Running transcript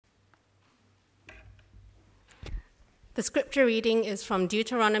The scripture reading is from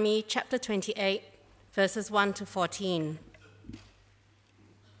Deuteronomy chapter 28, verses 1 to 14.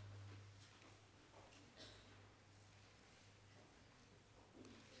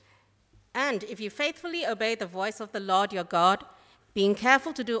 And if you faithfully obey the voice of the Lord your God, being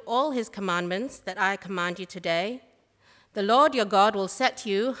careful to do all his commandments that I command you today, the Lord your God will set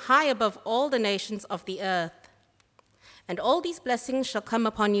you high above all the nations of the earth. And all these blessings shall come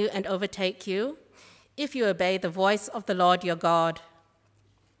upon you and overtake you, if you obey the voice of the Lord your God.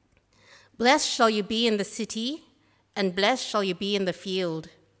 Blessed shall you be in the city, and blessed shall you be in the field.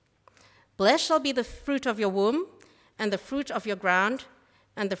 Blessed shall be the fruit of your womb, and the fruit of your ground,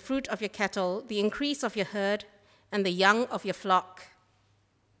 and the fruit of your cattle, the increase of your herd, and the young of your flock.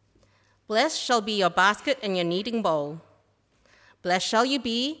 Blessed shall be your basket and your kneading bowl. Blessed shall you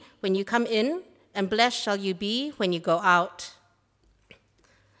be when you come in, and blessed shall you be when you go out.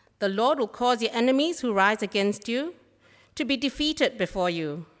 The Lord will cause your enemies who rise against you to be defeated before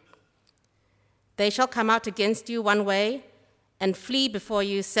you. They shall come out against you one way and flee before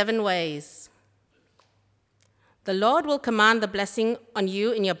you 7 ways. The Lord will command the blessing on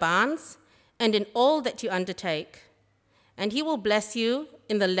you in your barns and in all that you undertake, and he will bless you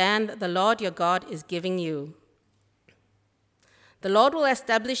in the land that the Lord your God is giving you. The Lord will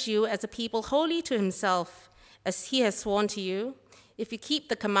establish you as a people holy to himself, as he has sworn to you, if you keep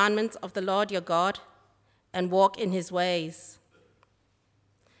the commandments of the Lord your God and walk in his ways.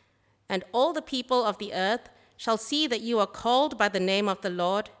 And all the people of the earth shall see that you are called by the name of the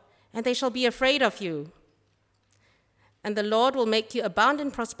Lord, and they shall be afraid of you. And the Lord will make you abound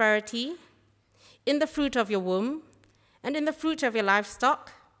in prosperity, in the fruit of your womb, and in the fruit of your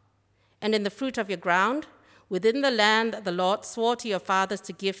livestock, and in the fruit of your ground, within the land that the Lord swore to your fathers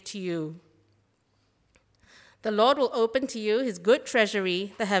to give to you. The Lord will open to you his good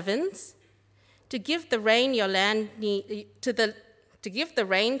treasury, the heavens, to give the rain to your land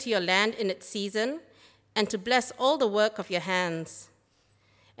in its season, and to bless all the work of your hands.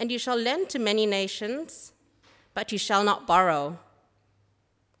 And you shall lend to many nations, but you shall not borrow.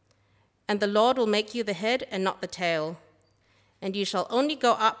 And the Lord will make you the head and not the tail, and you shall only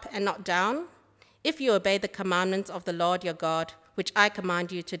go up and not down, if you obey the commandments of the Lord your God, which I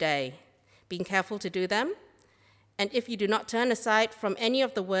command you today, being careful to do them. And if you do not turn aside from any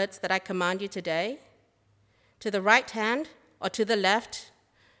of the words that I command you today, to the right hand or to the left,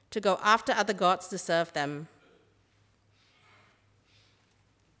 to go after other gods to serve them.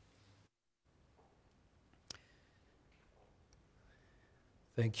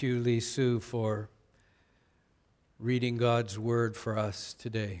 Thank you, Lee Sue, for reading God's word for us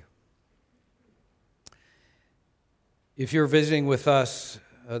today. If you're visiting with us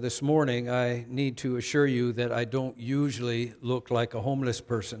this morning, I need to assure you that I don't usually look like a homeless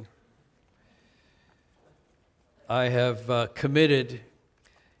person. I have committed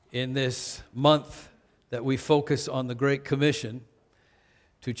in this month that we focus on the Great Commission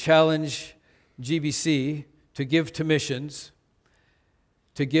to challenge GBC to give to missions,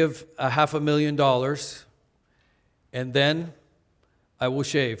 to give $500,000, and then I will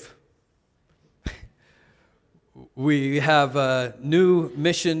shave. We have a new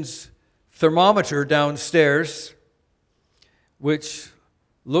missions thermometer downstairs, which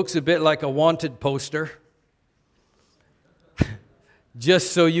looks a bit like a wanted poster,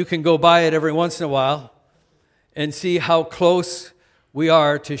 just so you can go by it every once in a while and see how close we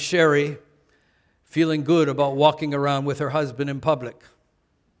are to Sherry feeling good about walking around with her husband in public.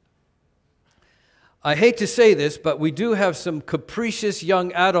 I hate to say this, but we do have some capricious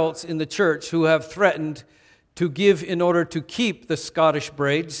young adults in the church who have threatened to give in order to keep the Scottish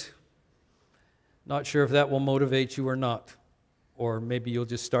braids. Not sure if that will motivate you or not. Or maybe you'll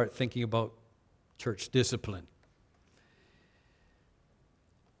just start thinking about church discipline.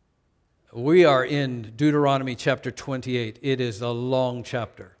 We are in Deuteronomy chapter 28. It is a long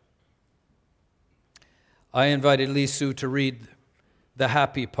chapter. I invited Lee Sue to read the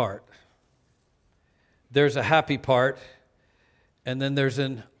happy part. There's a happy part, and then there's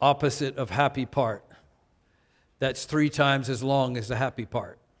an opposite of happy part. That's 3 times as long as the happy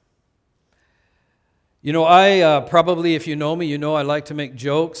part. You know, I probably, if you know me, you know I like to make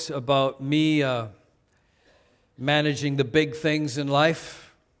jokes about me managing the big things in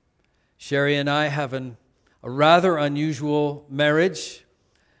life. Sherry and I have a rather unusual marriage.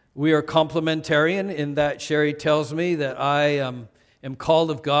 We are complementarian in that Sherry tells me that I am called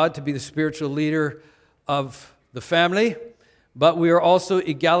of God to be the spiritual leader of the family. But we are also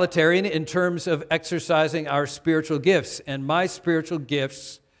egalitarian in terms of exercising our spiritual gifts. And my spiritual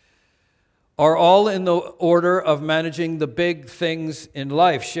gifts are all in the order of managing the big things in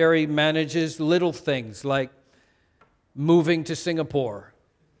life. Sherry manages little things like moving to Singapore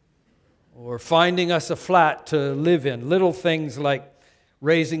or finding us a flat to live in. Little things like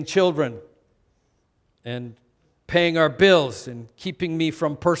raising children and paying our bills and keeping me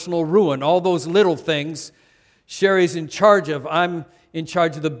from personal ruin. All those little things Sherry's in charge of. I'm in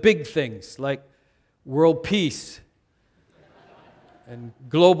charge of the big things like world peace and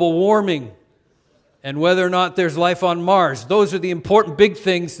global warming and whether or not there's life on Mars. Those are the important big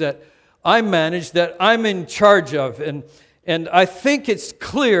things that I manage, that I'm in charge of. And I think it's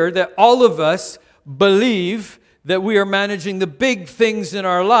clear that all of us believe that we are managing the big things in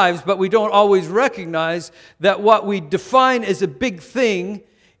our lives, but we don't always recognize that what we define as a big thing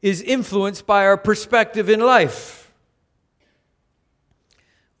is influenced by our perspective in life.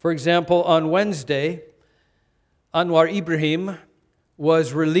 For example, on Wednesday, Anwar Ibrahim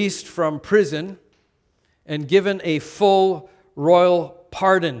was released from prison and given a full royal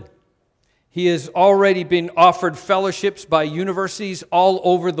pardon. He has already been offered fellowships by universities all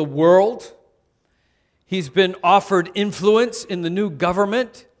over the world. He's been offered influence in the new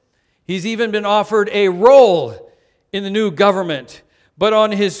government. He's even been offered a role in the new government. But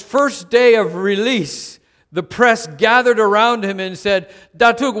on his first day of release, the press gathered around him and said,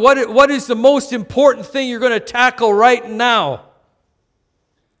 Datuk, what is the most important thing you're going to tackle right now?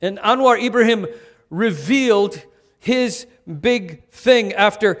 And Anwar Ibrahim revealed his big thing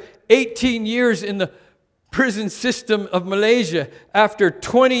after 18 years in the prison system of Malaysia, after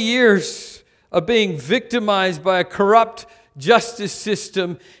 20 years of being victimized by a corrupt justice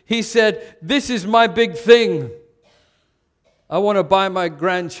system. He said, this is my big thing. I want to buy my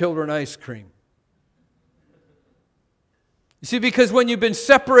grandchildren ice cream. You see, because when you've been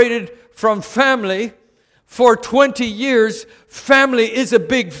separated from family for 20 years, family is a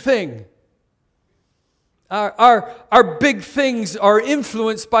big thing. Our big things are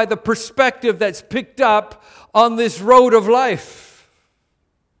influenced by the perspective that's picked up on this road of life.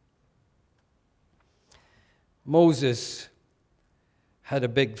 Moses had a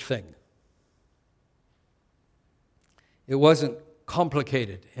big thing. It wasn't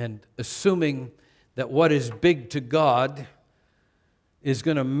complicated, and assuming that what is big to God is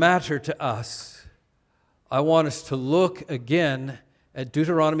going to matter to us, I want us to look again at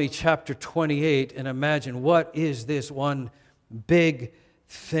Deuteronomy chapter 28 and imagine, what is this one big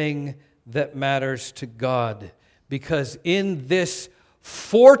thing that matters to God? Because in this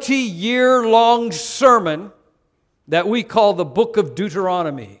 40-year-long sermon that we call the book of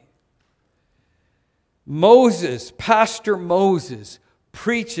Deuteronomy, Pastor Moses,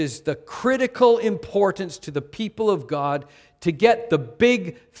 preaches the critical importance to the people of God to get the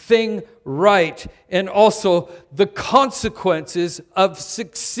big thing right, and also the consequences of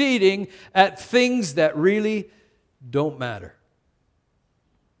succeeding at things that really don't matter.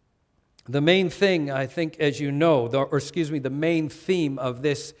 The main thing, I think, as you know, the main theme of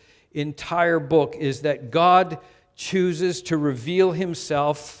this entire book is that God chooses to reveal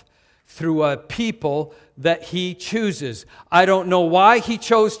Himself through a people that He chooses. I don't know why He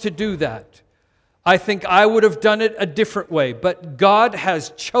chose to do that. I think I would have done it a different way, but God has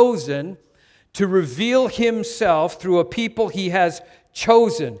chosen to reveal Himself through a people He has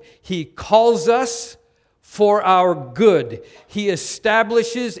chosen. He calls us for our good. He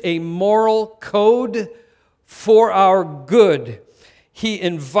establishes a moral code for our good. He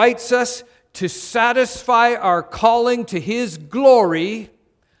invites us to satisfy our calling to His glory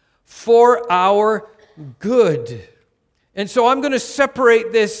for our good. And so I'm going to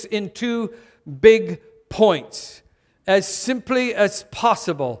separate this in two big points as simply as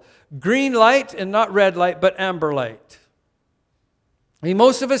possible. Green light, and not red light, but amber light. I mean,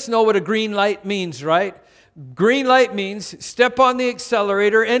 most of us know what a green light means, right? Green light means step on the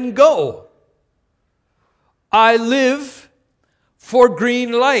accelerator and go. I live for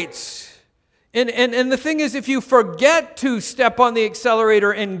green lights. And the thing is, if you forget to step on the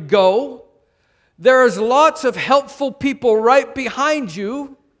accelerator and go, there's lots of helpful people right behind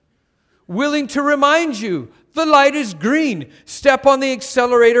you willing to remind you, the light is green. Step on the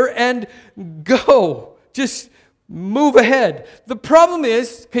accelerator and go. Just move ahead. The problem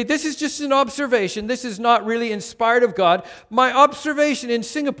is, this is just an observation. This is not really inspired of God. My observation in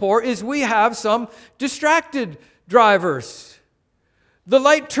Singapore is we have some distracted drivers. The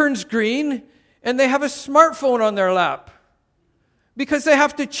light turns green and they have a smartphone on their lap because they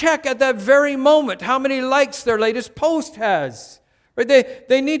have to check at that very moment how many likes their latest post has. Right?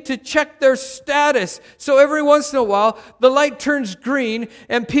 They need to check their status. So every once in a while, the light turns green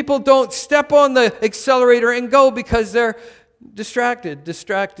and people don't step on the accelerator and go because they're distracted.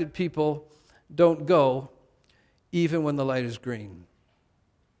 Distracted people don't go even when the light is green.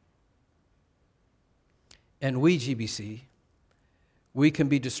 And we, GBC, we can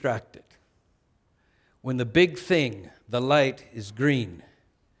be distracted. When the big thing, the light, is green,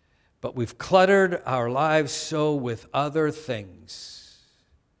 but we've cluttered our lives so with other things,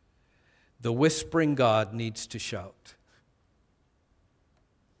 the whispering God needs to shout.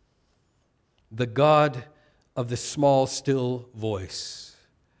 The God of the small, still voice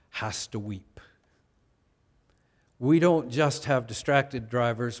has to weep. We don't just have distracted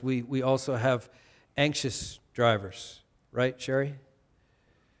drivers, we also have anxious drivers. Right, Sherry?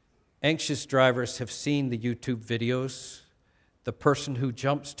 Anxious drivers have seen the YouTube videos. The person who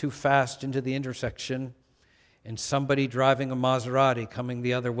jumps too fast into the intersection and somebody driving a Maserati coming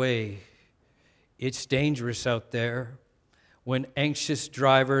the other way. It's dangerous out there. When anxious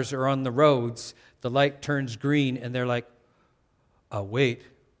drivers are on the roads, the light turns green and they're like, oh, wait,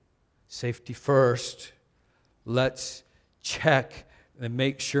 safety first. Let's check and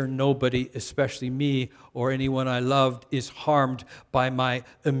make sure nobody, especially me or anyone I loved, is harmed by my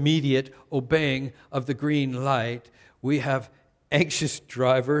immediate obeying of the green light. We have anxious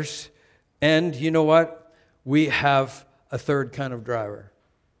drivers, and you know what? We have a third kind of driver.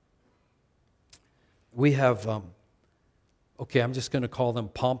 We have, I'm just going to call them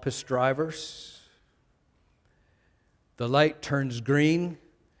pompous drivers. The light turns green.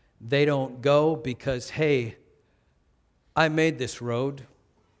 They don't go because, hey, I made this road.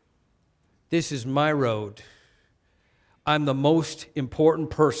 This is my road. I'm the most important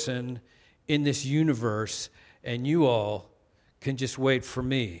person in this universe, and you all can just wait for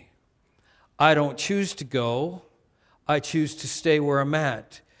me. I don't choose to go. I choose to stay where I'm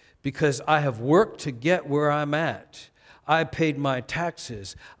at because I have worked to get where I'm at. I paid my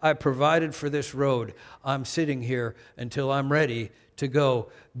taxes. I provided for this road. I'm sitting here until I'm ready to go.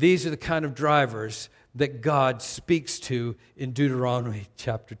 These are the kind of drivers that God speaks to in Deuteronomy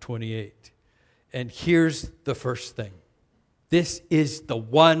chapter 28. And here's the first thing. This is the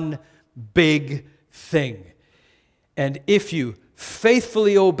one big thing. And if you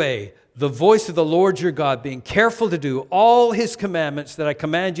faithfully obey the voice of the Lord your God, being careful to do all his commandments that I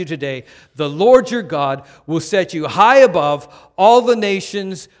command you today, the Lord your God will set you high above all the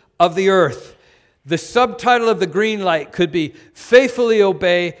nations of the earth. The subtitle of the green light could be faithfully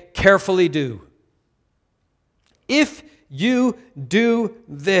obey, carefully do. If you do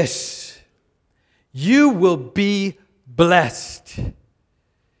this, you will be blessed.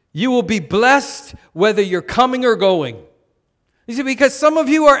 You will be blessed whether you're coming or going. You see, because some of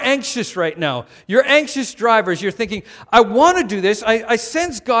you are anxious right now. You're anxious drivers. You're thinking, I want to do this. I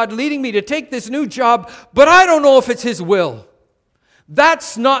sense God leading me to take this new job, but I don't know if it's his will.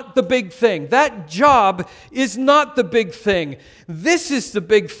 That's not the big thing. That job is not the big thing. This is the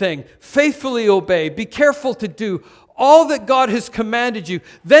big thing. Faithfully obey. Be careful to do all that God has commanded you.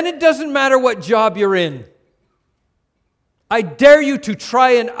 Then it doesn't matter what job you're in. I dare you to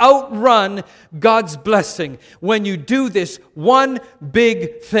try and outrun God's blessing when you do this one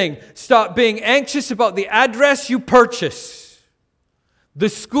big thing. Stop being anxious about the address you purchase, the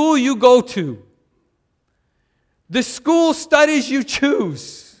school you go to, the school studies you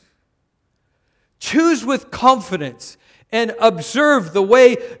choose. Choose with confidence and observe the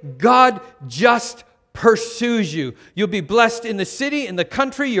way God just pursues you. You'll be blessed in the city, in the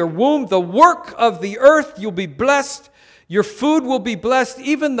country, your womb, the work of the earth. You'll be blessed. Your food will be blessed,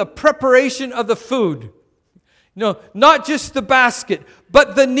 even the preparation of the food. No, not just the basket,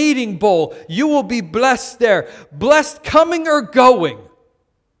 but the kneading bowl. You will be blessed there. Blessed coming or going.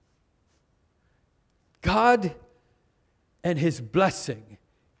 God and his blessing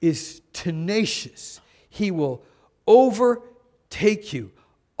is tenacious. He will overtake you.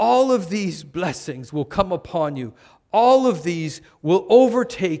 All of these blessings will come upon you. All of these will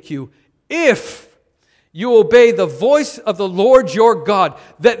overtake you if you obey the voice of the Lord your God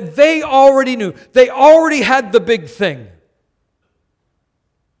that they already knew. They already had the big thing.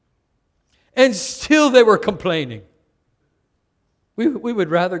 And still they were complaining. We would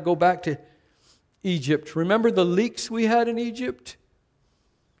rather go back to Egypt. Remember the leeks we had in Egypt?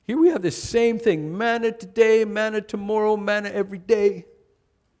 Here we have this same thing. Manna today, manna tomorrow, manna every day.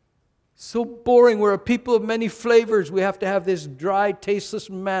 So boring. We're a people of many flavors. We have to have this dry, tasteless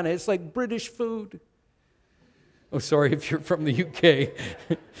manna. It's like British food. Oh, sorry if you're from the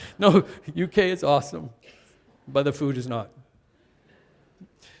UK. No, UK is awesome, but the food is not.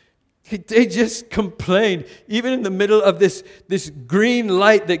 They just complained, even in the middle of this green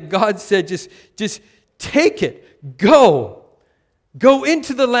light that God said, just take it, go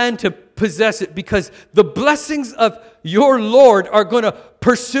into the land to possess it, because the blessings of your Lord are going to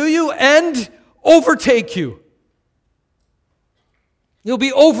pursue you and overtake you. You'll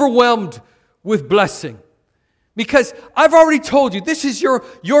be overwhelmed with blessing. Because I've already told you, this is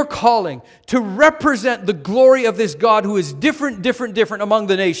your calling to represent the glory of this God who is different among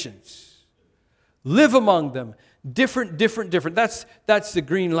the nations. Live among them. Different. That's the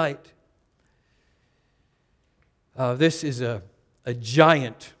green light. This is a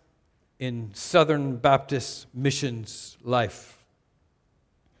giant in Southern Baptist missions life.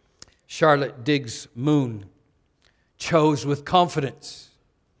 Charlotte Diggs Moon chose with confidence.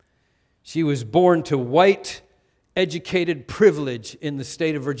 She was born to white, educated privilege in the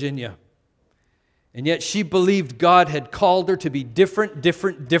state of Virginia. And yet she believed God had called her to be different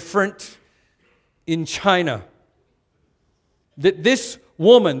in China. That this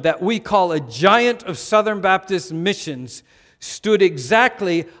woman that we call a giant of Southern Baptist missions stood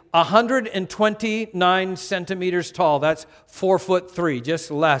exactly 129 centimeters tall. That's 4'3",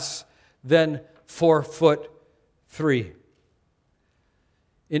 just less than 4'3".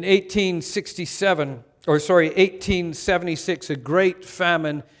 In 1876, a great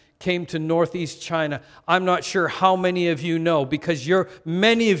famine came to northeast China. I'm not sure how many of you know, because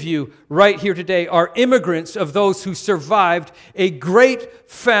many of you right here today are immigrants of those who survived a great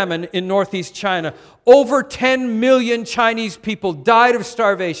famine in northeast China. Over 10 million Chinese people died of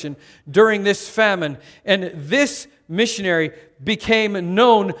starvation during this famine, and this missionary became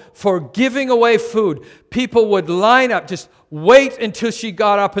known for giving away food. People would line up, just wait until she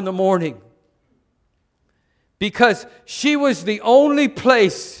got up in the morning, because she was the only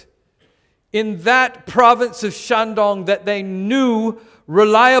place in that province of Shandong that they knew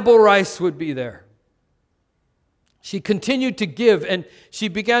reliable rice would be there. She continued to give, and she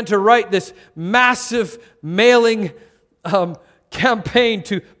began to write this massive mailing campaign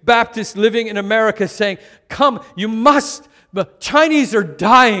to Baptists living in America saying, come, you must, the Chinese are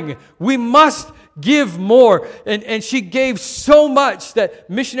dying, we must give more. And she gave so much that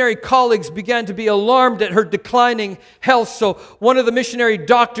missionary colleagues began to be alarmed at her declining health. So one of the missionary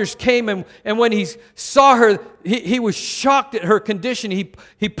doctors came, and when he saw her, he was shocked at her condition. He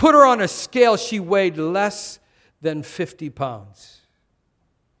put her on a scale. She weighed less than 50 pounds.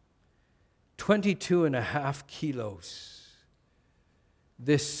 22.5 kilos.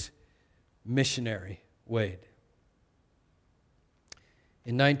 This missionary weighed.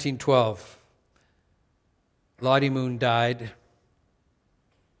 In 1912, Lottie Moon died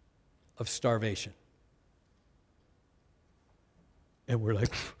of starvation. And we're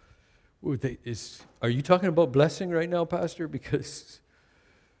like, are you talking about blessing right now, Pastor? Because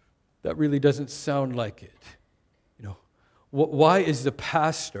that really doesn't sound like it. You know, why is the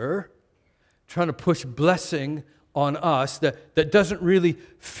pastor trying to push blessing on us that doesn't really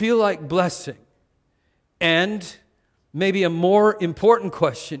feel like blessing? And maybe a more important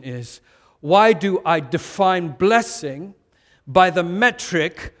question is, why do I define blessing by the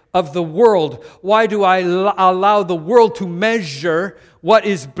metric of the world? Why do I allow the world to measure what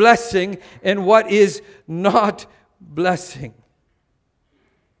is blessing and what is not blessing?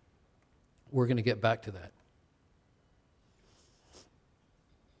 We're going to get back to that.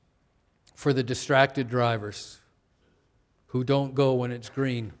 For the distracted drivers who don't go when it's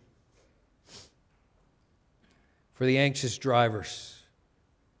green. For the anxious drivers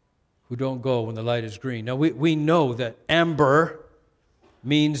who don't go when the light is green. Now, we know that amber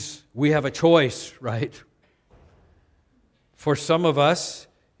means we have a choice, right? For some of us,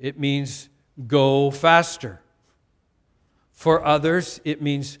 it means go faster. For others, it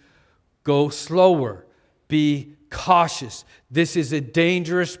means go slower. Be cautious. This is a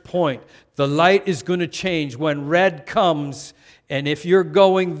dangerous point. The light is going to change when red comes, and if you're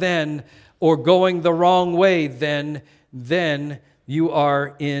going then, or going the wrong way then you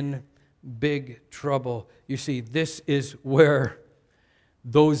are in big trouble. You see, this is where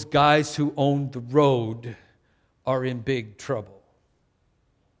those guys who own the road are in big trouble.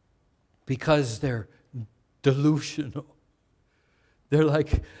 Because they're delusional. They're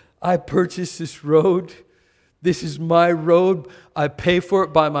like, I purchased this road. This is my road. I pay for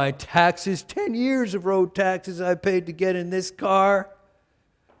it by my taxes. 10 years of road taxes I paid to get in this car.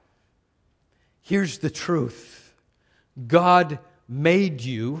 Here's the truth. God made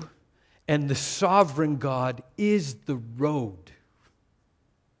you, and the sovereign God is the road.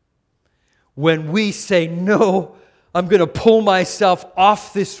 When we say, no, I'm going to pull myself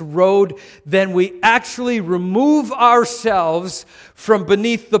off this road, then we actually remove ourselves from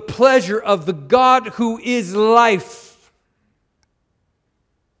beneath the pleasure of the God who is life.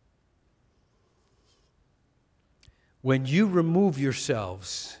 When you remove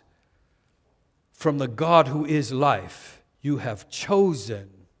yourselves from the God who is life, you have chosen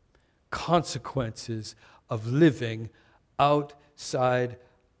consequences of living outside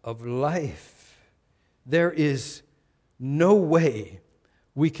of life. there is no way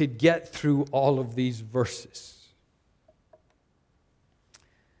we could get through all of these verses.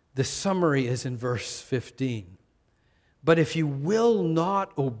 The summary is in verse 15. But if you will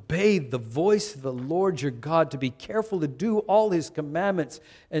not obey the voice of the Lord your God, to be careful to do all His commandments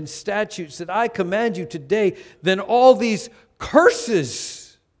and statutes that I command you today, then all these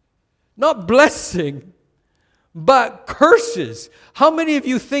curses, not blessing, but curses. How many of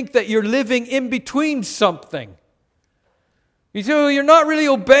you think that you're living in between something? You say, well, you're not really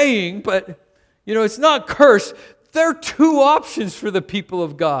obeying, but it's not curse. There are two options for the people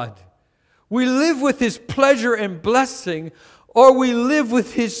of God. We live with His pleasure and blessing, or we live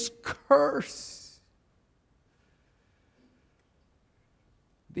with His curse.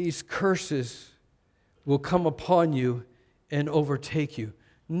 These curses will come upon you and overtake you.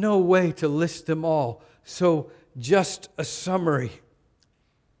 No way to list them all. So just a summary.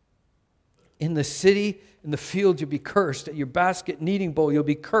 In the city, in the field, you'll be cursed. At your basket kneading bowl, you'll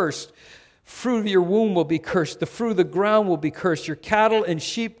be cursed. Fruit of your womb will be cursed. The fruit of the ground will be cursed. Your cattle and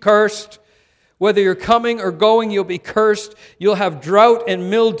sheep cursed. Whether you're coming or going, you'll be cursed. You'll have drought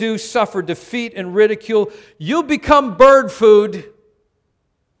and mildew, suffer defeat and ridicule. You'll become bird food.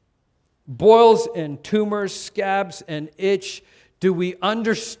 Boils and tumors, scabs and itch. Do we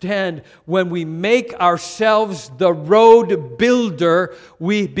understand when we make ourselves the road builder,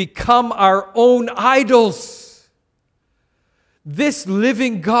 we become our own idols? This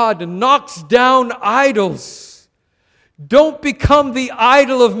living God knocks down idols. Don't become the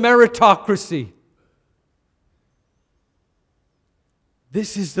idol of meritocracy.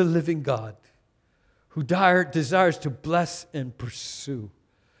 This is the living God who desires to bless and pursue.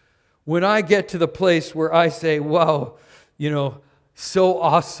 When I get to the place where I say, wow, so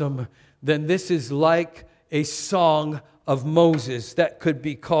awesome, then this is like a song of Moses that could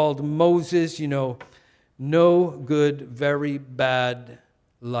be called Moses, no good, very bad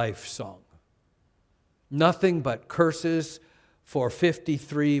life song. Nothing but curses for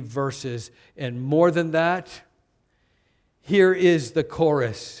 53 verses. And more than that, here is the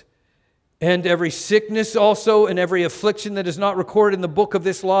chorus. And every sickness also and every affliction that is not recorded in the book of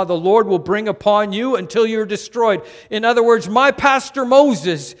this law, the Lord will bring upon you until you're destroyed. In other words, my pastor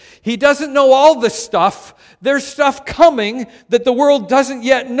Moses, he doesn't know all the stuff. There's stuff coming that the world doesn't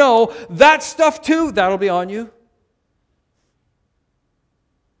yet know. That stuff too, that'll be on you.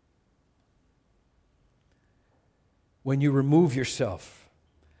 When you remove yourself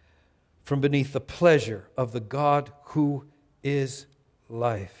from beneath the pleasure of the God who is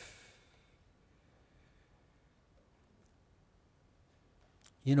life.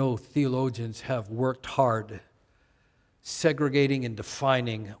 Theologians have worked hard segregating and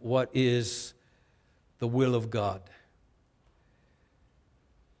defining what is the will of God.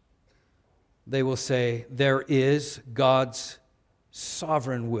 They will say there is God's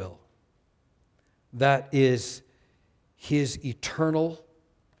sovereign will. That is His eternal,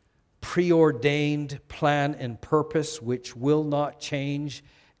 preordained plan and purpose, which will not change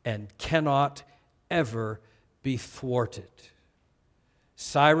and cannot ever be thwarted.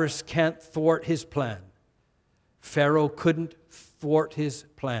 Cyrus can't thwart his plan. Pharaoh couldn't thwart his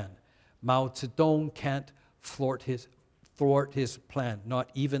plan. Mao Zedong can't thwart his plan. Not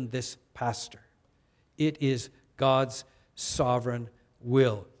even this pastor. It is God's sovereign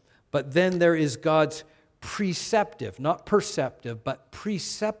will. But then there is God's preceptive, not perceptive, but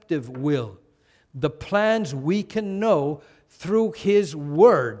preceptive will. The plans we can know through His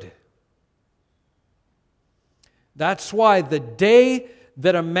Word. That's why the day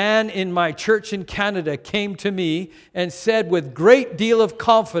that a man in my church in Canada came to me and said with great deal of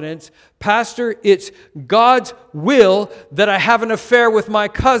confidence, Pastor, it's God's will that I have an affair with my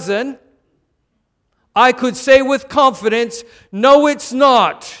cousin, I could say with confidence, no, it's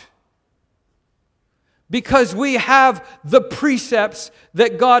not. Because we have the precepts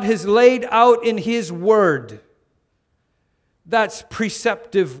that God has laid out in His Word. That's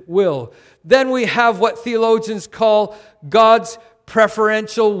preceptive will. Then we have what theologians call God's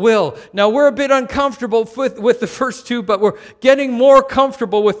preferential will. Now, we're a bit uncomfortable with the first two, but we're getting more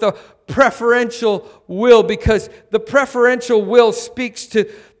comfortable with the preferential will, because the preferential will speaks to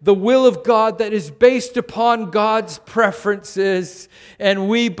the will of God that is based upon God's preferences, and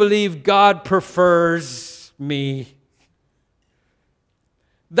we believe God prefers me.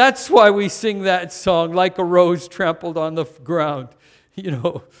 That's why we sing that song, like a rose trampled on the ground.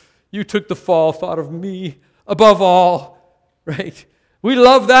 You took the fall, thought of me above all. Right? We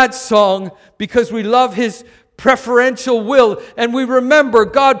love that song because we love His preferential will. And we remember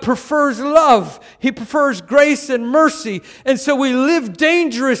God prefers love. He prefers grace and mercy. And so we live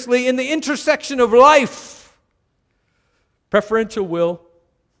dangerously in the intersection of life. Preferential will.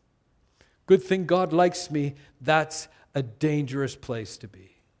 Good thing God likes me. That's a dangerous place to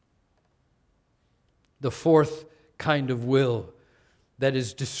be. The fourth kind of will that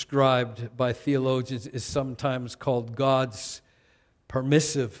is described by theologians is sometimes called God's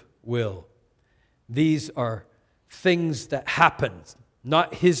permissive will. These are things that happen,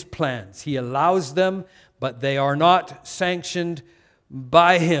 not His plans. He allows them, but they are not sanctioned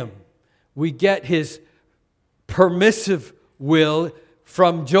by Him. We get His permissive will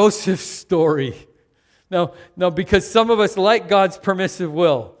from Joseph's story. Now, because some of us like God's permissive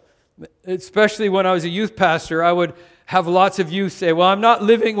will. Especially when I was a youth pastor, I would have lots of youth say, well, I'm not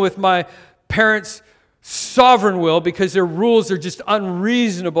living with my parents' sovereign will because their rules are just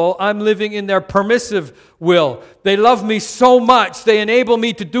unreasonable. I'm living in their permissive will. They love me so much, they enable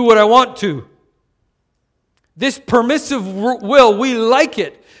me to do what I want to. This permissive will, we like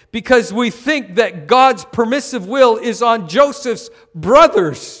it because we think that God's permissive will is on Joseph's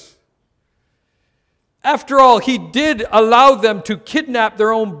brothers. After all, He did allow them to kidnap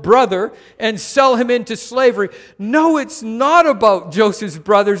their own brother and sell him into slavery. No, it's not about Joseph's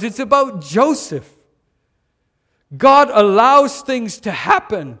brothers. It's about Joseph. God allows things to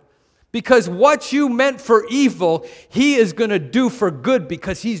happen because what you meant for evil, He is going to do for good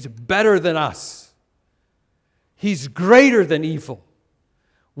because He's better than us. He's greater than evil.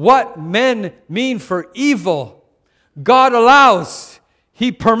 What men mean for evil, God allows.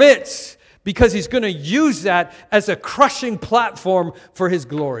 He permits. Because He's going to use that as a crushing platform for His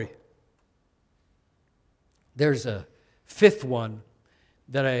glory. There's a fifth one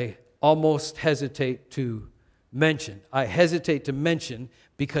that I almost hesitate to mention. I hesitate to mention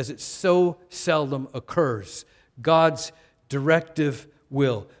because it so seldom occurs. God's directive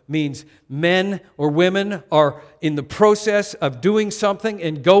will means men or women are in the process of doing something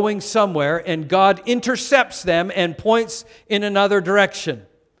and going somewhere, and God intercepts them and points in another direction.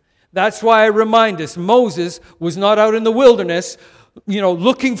 That's why I remind us, Moses was not out in the wilderness,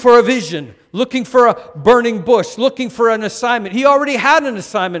 looking for a vision, looking for a burning bush, looking for an assignment. He already had an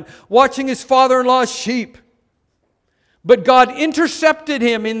assignment, watching his father-in-law's sheep. But God intercepted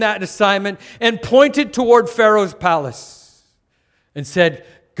him in that assignment and pointed toward Pharaoh's palace and said,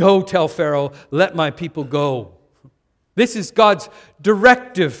 go tell Pharaoh, let my people go. This is God's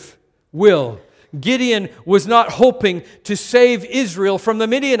directive will. Gideon was not hoping to save Israel from the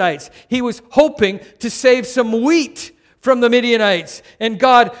Midianites. He was hoping to save some wheat from the Midianites. And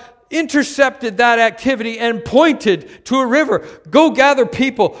God intercepted that activity and pointed to a river. Go gather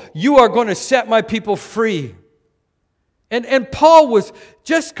people. You are going to set my people free. And Paul was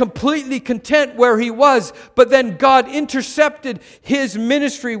just completely content where he was, but then God intercepted his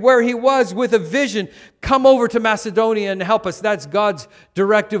ministry where he was with a vision. Come over to Macedonia and help us. That's God's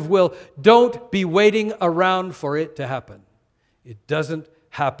directive will. Don't be waiting around for it to happen. It doesn't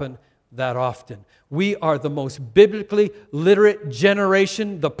happen that often. We are the most biblically literate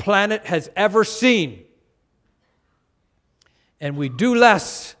generation the planet has ever seen. And we do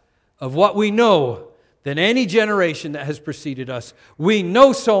less of what we know than any generation that has preceded us. We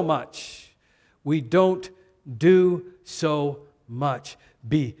know so much. We don't do so much.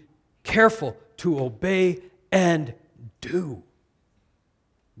 Be careful to obey and do.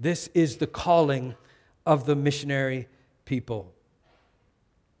 This is the calling of the missionary people.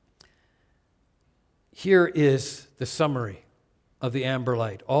 Here is the summary of the Amber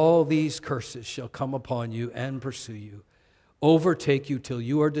Light. All these curses shall come upon you and pursue you, overtake you till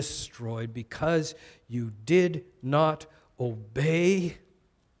you are destroyed, because you did not obey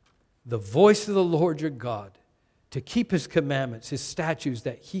the voice of the Lord your God to keep His commandments, His statutes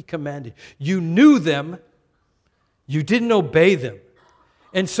that He commanded. You knew them, you didn't obey them.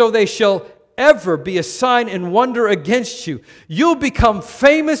 And so they shall ever be a sign and wonder against you. You'll become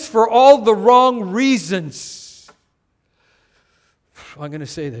famous for all the wrong reasons. I'm going to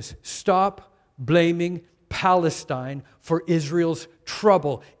say this. Stop blaming Palestine for Israel's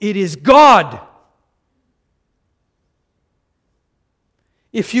trouble. It is God.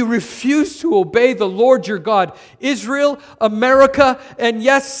 If you refuse to obey the Lord your God, Israel, America, and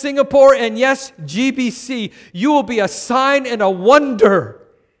yes, Singapore, and yes, GBC, you will be a sign and a wonder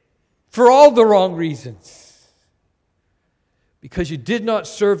for all the wrong reasons. because you did not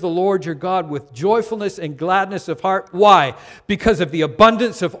serve the Lord your God with joyfulness and gladness of heart. Why? Because of the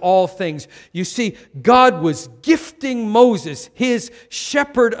abundance of all things. You see, God was gifting Moses, his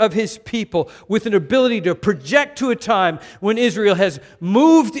shepherd of his people, with an ability to project to a time when Israel has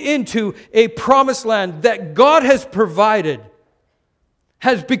moved into a promised land that God has provided,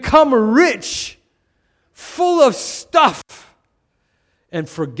 has become rich, full of stuff, and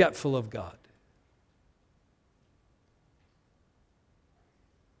forgetful of God.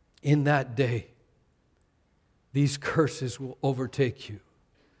 In that day, these curses will overtake you,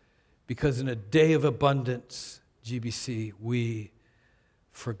 because in a day of abundance, GBC, we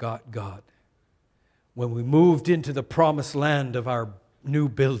forgot God. When we moved into the promised land of our new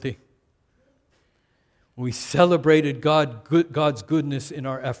building, we celebrated God's goodness in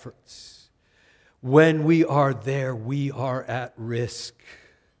our efforts. When we are there, we are at risk,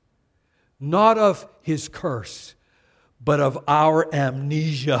 not of His curse, but of our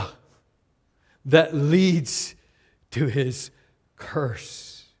amnesia that leads to His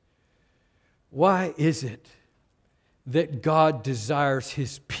curse. Why is it that God desires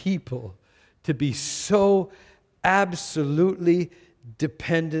His people to be so absolutely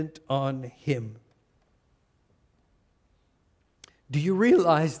dependent on Him? Do you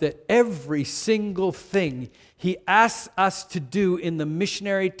realize that every single thing He asks us to do in the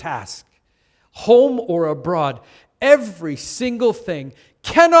missionary task, home or abroad, every single thing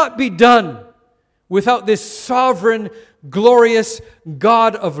cannot be done without this sovereign, glorious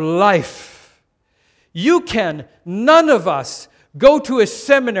God of life? None of us, go to a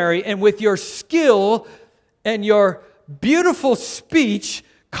seminary and with your skill and your beautiful speech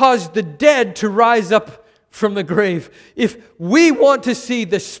cause the dead to rise up from the grave. If we want to see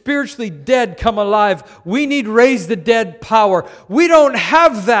the spiritually dead come alive, we need raise the dead power. We don't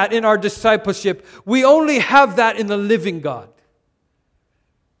have that in our discipleship. We only have that in the living God.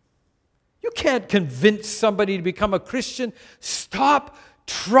 You can't convince somebody to become a Christian. Stop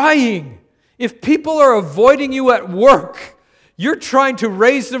trying. If people are avoiding you at work, you're trying to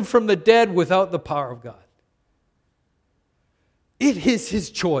raise them from the dead without the power of God. It is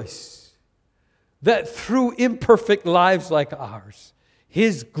His choice that through imperfect lives like ours,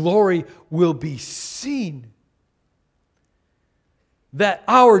 His glory will be seen. That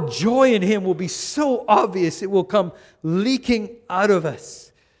our joy in Him will be so obvious, it will come leaking out of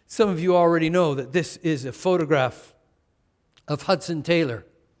us. Some of you already know that this is a photograph of Hudson Taylor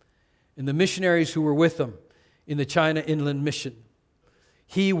and the missionaries who were with him in the China Inland Mission.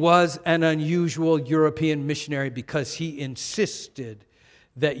 He was an unusual European missionary because he insisted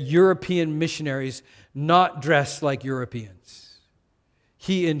that European missionaries not dress like Europeans.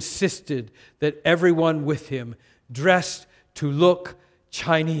 He insisted that everyone with him dressed to look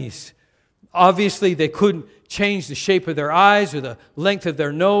Chinese. Obviously, they couldn't change the shape of their eyes or the length of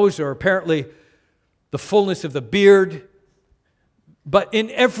their nose or apparently the fullness of the beard. But in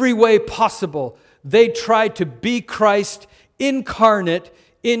every way possible, they tried to be Christ incarnate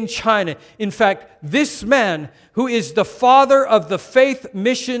in China. In fact, this man, who is the father of the faith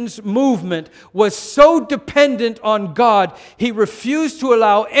missions movement, was so dependent on God, he refused to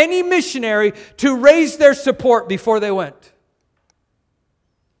allow any missionary to raise their support before they went.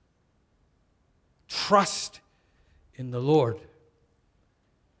 Trust in the Lord.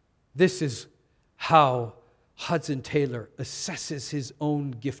 This is how Hudson Taylor assesses his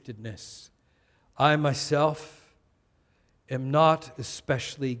own giftedness. I myself am not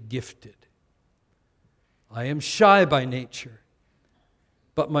especially gifted. I am shy by nature.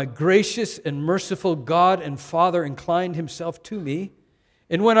 But my gracious and merciful God and Father inclined Himself to me.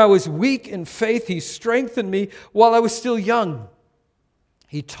 And when I was weak in faith, He strengthened me while I was still young.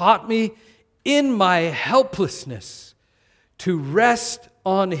 He taught me in my helplessness to rest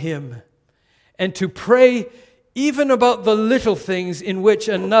on Him and to pray even about the little things in which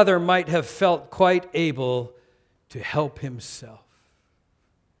another might have felt quite able to help himself.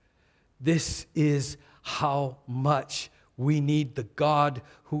 This is how much we need the God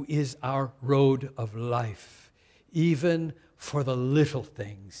who is our road of life, even for the little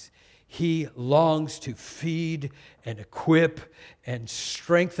things. He longs to feed and equip and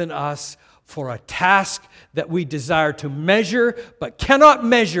strengthen us for a task that we desire to measure, but cannot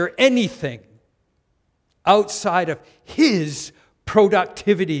measure anything outside of His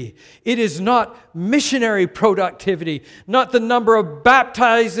productivity. It is not missionary productivity, not the number of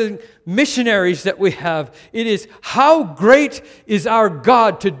baptizing missionaries that we have. It is how great is our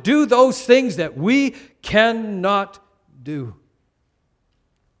God to do those things that we cannot do.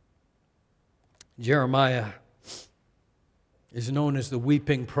 Jeremiah is known as the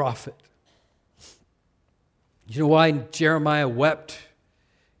weeping prophet. You know why Jeremiah wept?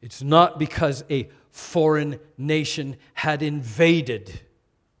 It's not because a foreign nation had invaded.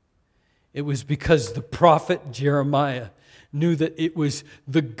 It was because the prophet Jeremiah knew that it was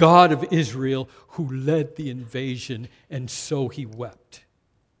the God of Israel who led the invasion, and so he wept.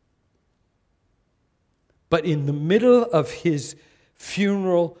 But in the middle of his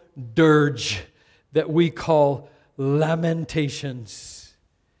funeral dirge that we call Lamentations,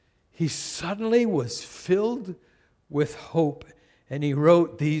 he suddenly was filled with hope, and he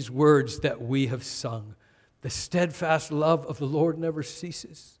wrote these words that we have sung. The steadfast love of the Lord never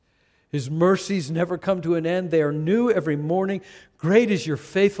ceases. His mercies never come to an end. They are new every morning. Great is your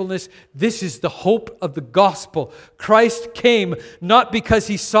faithfulness. This is the hope of the gospel. Christ came not because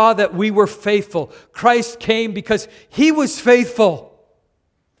he saw that we were faithful. Christ came because he was faithful.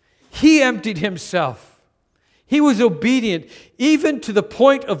 He emptied himself. He was obedient even to the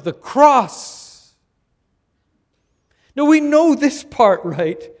point of the cross. Now we know this part,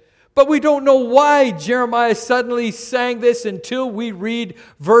 right? But we don't know why Jeremiah suddenly sang this until we read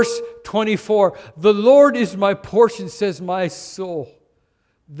verse 24. The Lord is my portion, says my soul.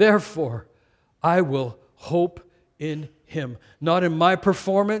 Therefore, I will hope in him. Not in my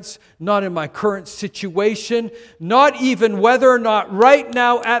performance, not in my current situation, not even whether or not right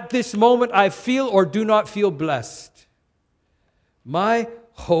now at this moment I feel or do not feel blessed. My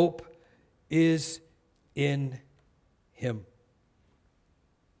hope is in him.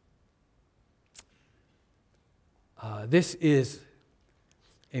 This is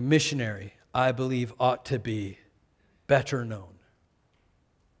a missionary I believe ought to be better known.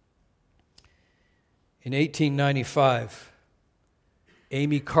 In 1895,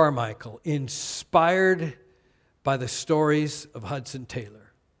 Amy Carmichael, inspired by the stories of Hudson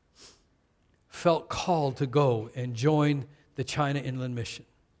Taylor, felt called to go and join the China Inland Mission.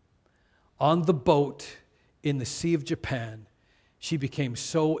 On the boat in the Sea of Japan, she became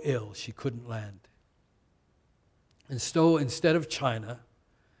so ill she couldn't land. And so instead of China,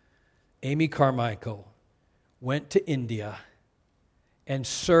 Amy Carmichael went to India and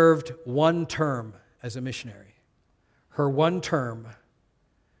served one term as a missionary. Her one term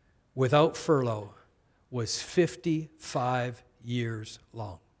without furlough was 55 years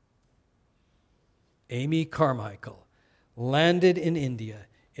long. Amy Carmichael landed in India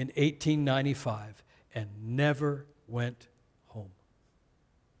in 1895 and never went home.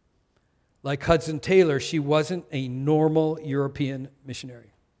 Like Hudson Taylor, she wasn't a normal European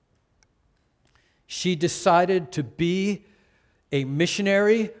missionary. She decided to be a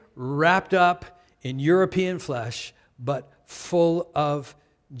missionary wrapped up in European flesh, but full of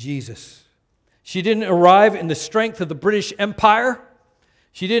Jesus. She didn't arrive in the strength of the British Empire.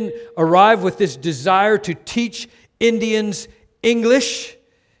 She didn't arrive with this desire to teach Indians English.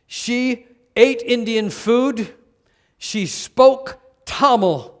 She ate Indian food. She spoke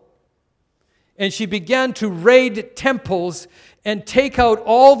Tamil. And she began to raid temples and take out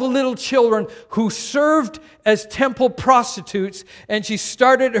all the little children who served as temple prostitutes. And she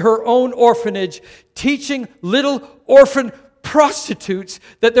started her own orphanage, teaching little orphan prostitutes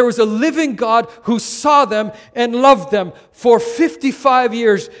that there was a living God who saw them and loved them. For 55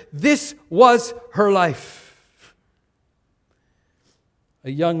 years, this was her life.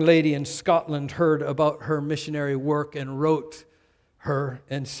 A young lady in Scotland heard about her missionary work and wrote her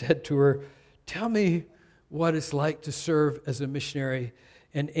and said to her, "Tell me what it's like to serve as a missionary."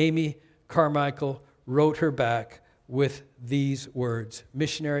 And Amy Carmichael wrote her back with these words: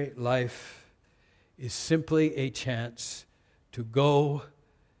 "Missionary life is simply a chance to go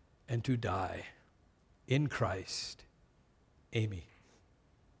and to die in Christ. Amy."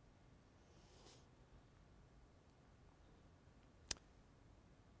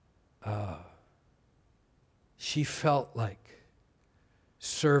 She felt like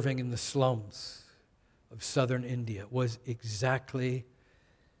serving in the slums of southern India was exactly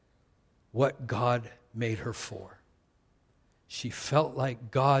what God made her for. She felt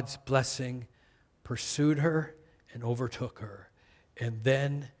like God's blessing pursued her and overtook her. And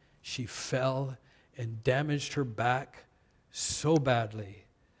then she fell and damaged her back so badly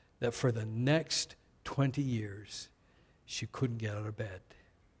that for the next 20 years, she couldn't get out of bed.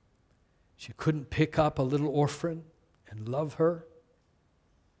 She couldn't pick up a little orphan and love her.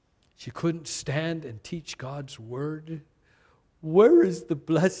 She couldn't stand and teach God's word. Where is the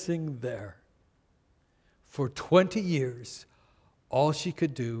blessing there? For 20 years, all she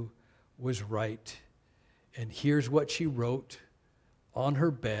could do was write. And here's what she wrote on her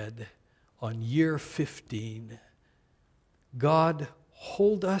bed on year 15. God,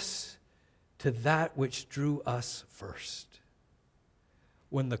 hold us to that which drew us first.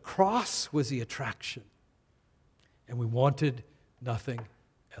 When the cross was the attraction, and we wanted nothing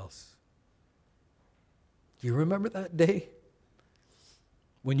else. Do you remember that day?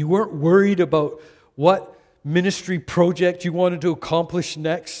 When you weren't worried about what ministry project you wanted to accomplish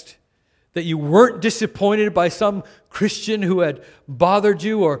next? That you weren't disappointed by some Christian who had bothered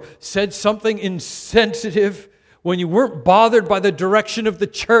you or said something insensitive? When you weren't bothered by the direction of the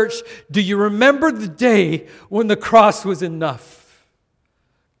church? Do you remember the day when the cross was enough?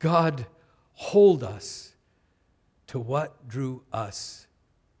 God, hold us to what drew us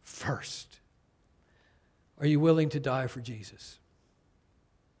first. Are you willing to die for Jesus?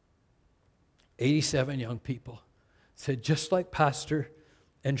 87 young people said, just like Pastor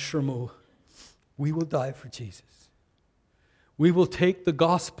and Shermu, we will die for Jesus. We will take the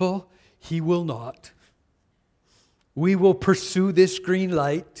gospel. He will not. We will pursue this green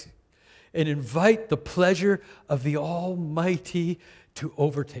light and invite the pleasure of the Almighty to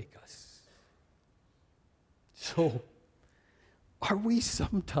overtake us. So, are we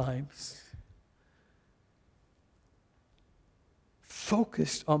sometimes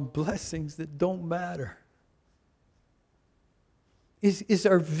focused on blessings that don't matter? Is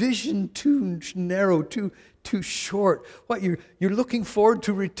our vision too narrow, too short? What, you're looking forward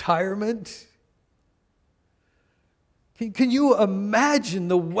to retirement? Can you imagine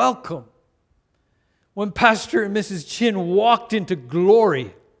the welcome when Pastor and Mrs. Chin walked into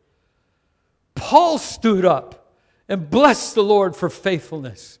glory? Paul stood up and blessed the Lord for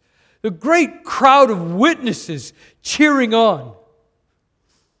faithfulness. The great crowd of witnesses cheering on.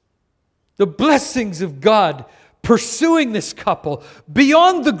 The blessings of God pursuing this couple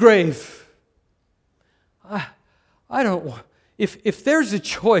beyond the grave. I don't want, if there's a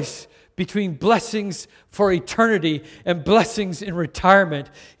choice between blessings for eternity and blessings in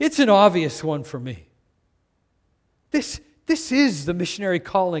retirement, it's an obvious one for me. This is the missionary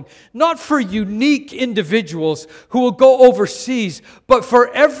calling, not for unique individuals who will go overseas, but for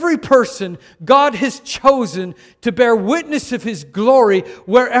every person God has chosen to bear witness of His glory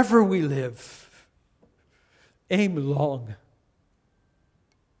wherever we live. Aim long.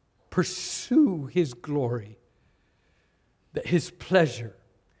 Pursue His glory, that His pleasure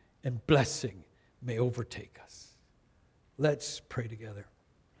and blessing may overtake us. Let's pray together.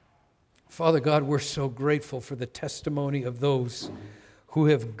 Father God, we're so grateful for the testimony of those who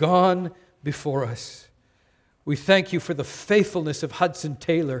have gone before us. We thank You for the faithfulness of Hudson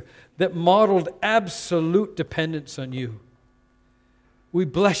Taylor that modeled absolute dependence on You. We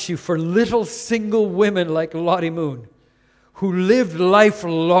bless You for little single women like Lottie Moon, who lived life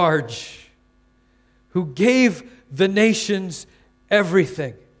large, who gave the nations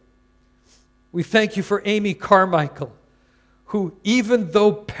everything. We thank You for Amy Carmichael, who, even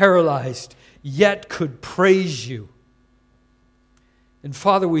though paralyzed, yet could praise You. And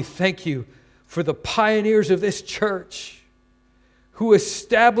Father, we thank You for the pioneers of this church who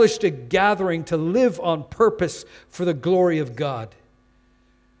established a gathering to live on purpose for the glory of God.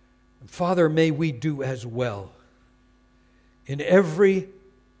 And Father, may we do as well. In every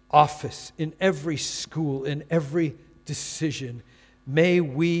office, in every school, in every decision, may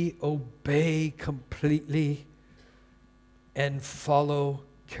we obey completely and follow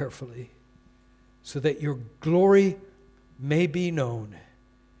carefully, so that Your glory may be known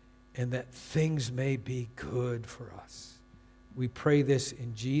and that things may be good for us. We pray this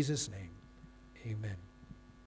in Jesus' name. Amen.